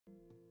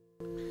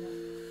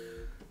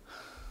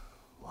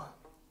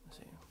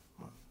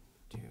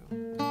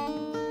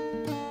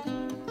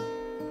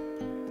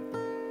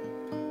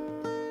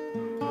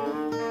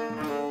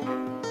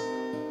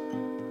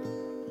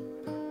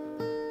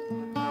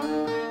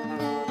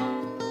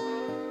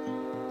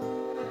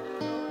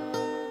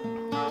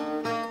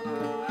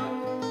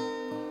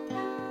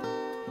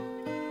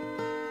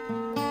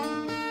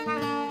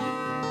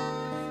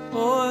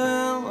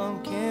Oil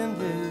on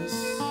canvas,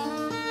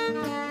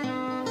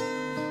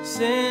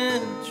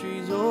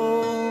 centuries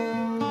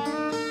old,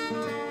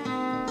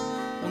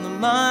 from the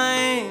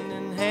mind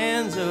and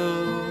hands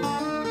of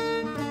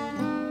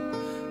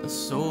a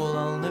soul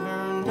I'll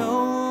never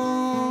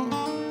know.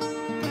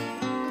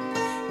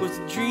 Was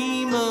the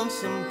dream of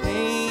some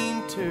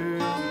painter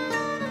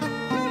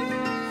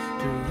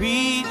to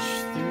reach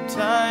through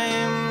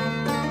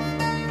time,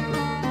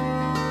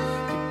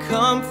 to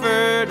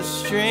comfort a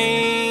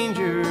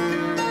stranger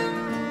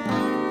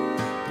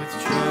with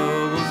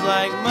troubles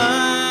like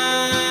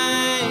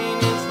mine.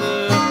 It's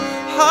the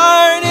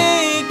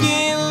heartache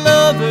in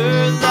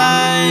lovers'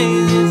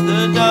 eyes, it's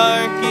the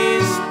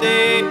darkest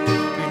day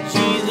for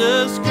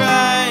Jesus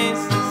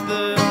Christ. It's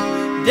the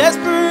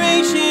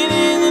desperation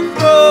in the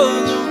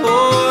throes of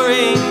war.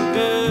 Ain't it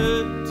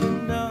good to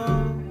know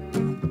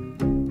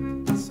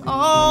it's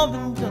all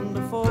been done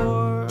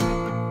before?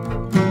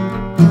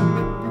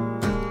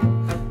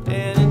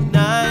 And it's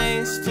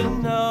nice to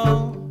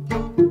know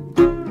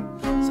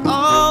it's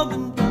all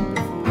been done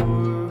before.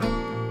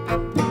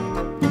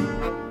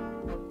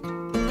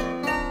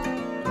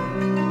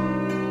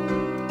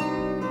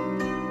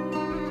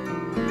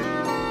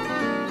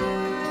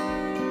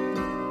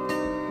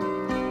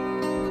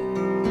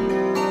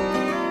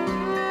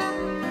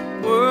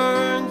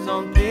 Words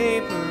on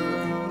paper,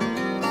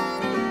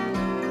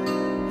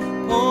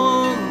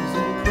 poems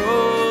and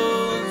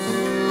prose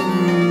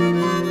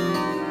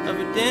of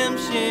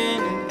redemption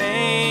and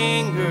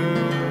anger,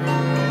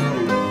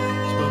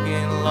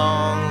 spoken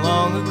long,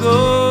 long ago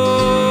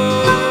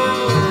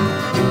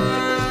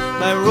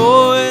by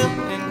royal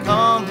and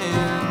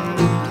common,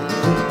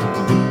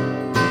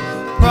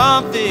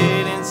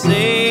 prophet and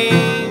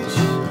sage.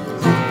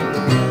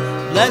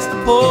 Bless the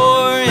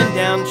poor and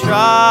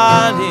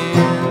downtrodden,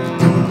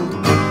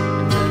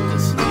 the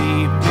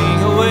sleeping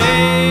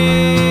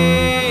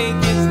awake.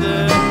 It's the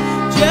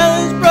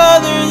jealous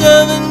brothers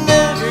of a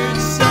never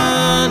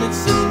son.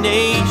 It's a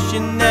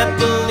nation that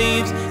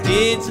believes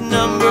it's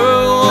number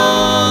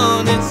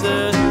one. It's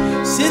a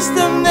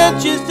system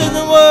that just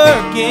doesn't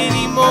work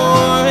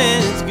anymore.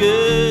 And it's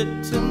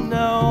good to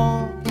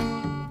know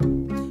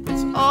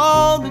it's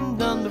all been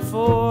done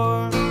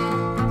before.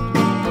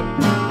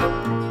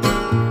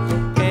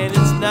 And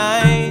it's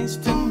nice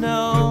to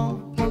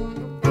know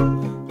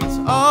it's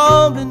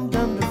all been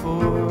done before.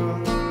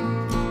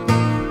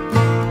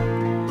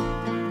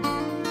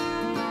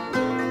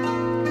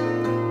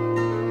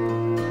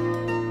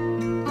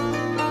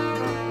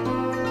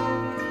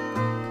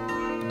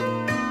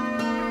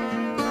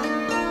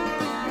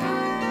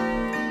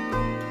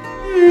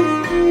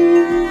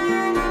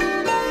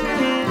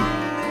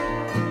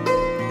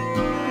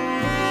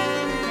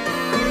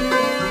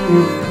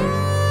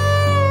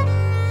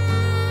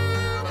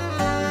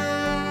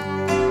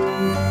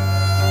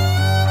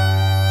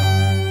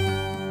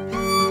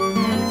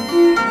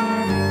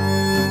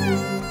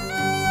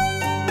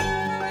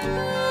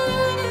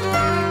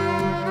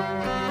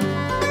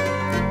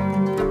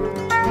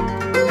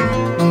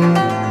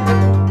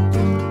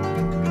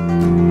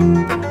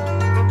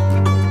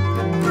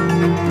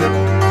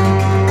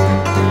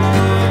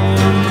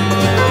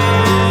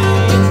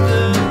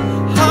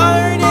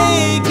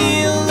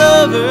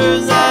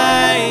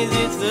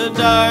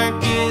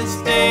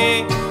 Darkest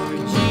day for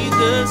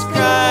Jesus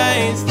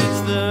Christ.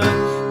 It's the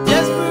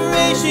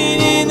desperation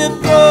in the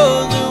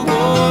throes of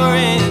war.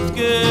 And it's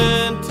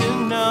good to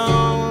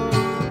know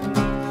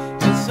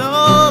it's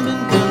all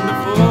been done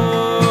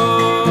before.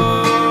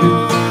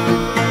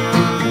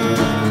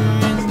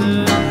 It's the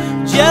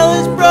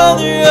jealous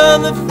brother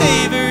of the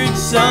favored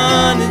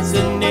son. It's a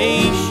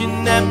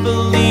nation that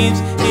believes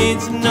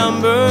it's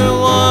number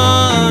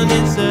one.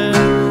 It's a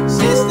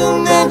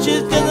system that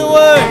just doesn't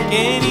work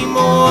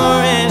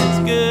anymore. And it's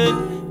good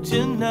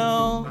to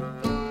know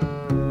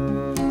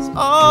it's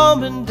all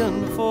been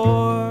done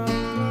before.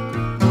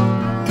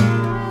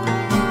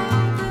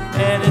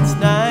 And it's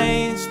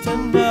nice to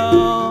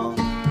know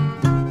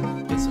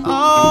it's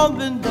all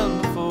been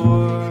done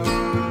before.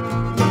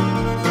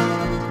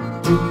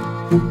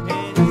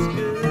 And it's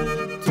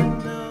good to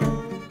know.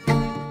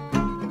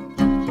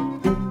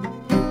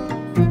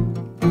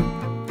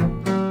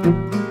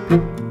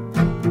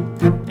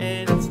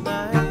 And it's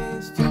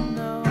nice to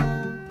know.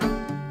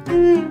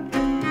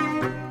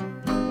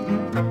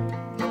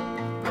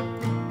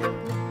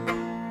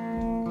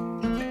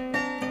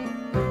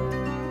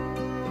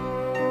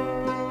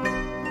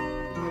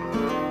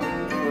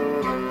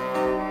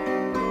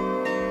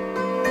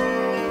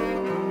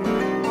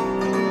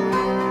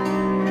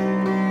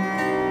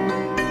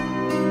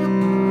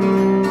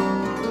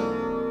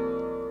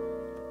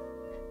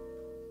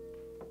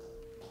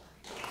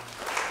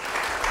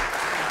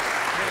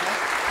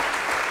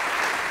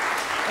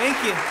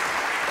 Thank you.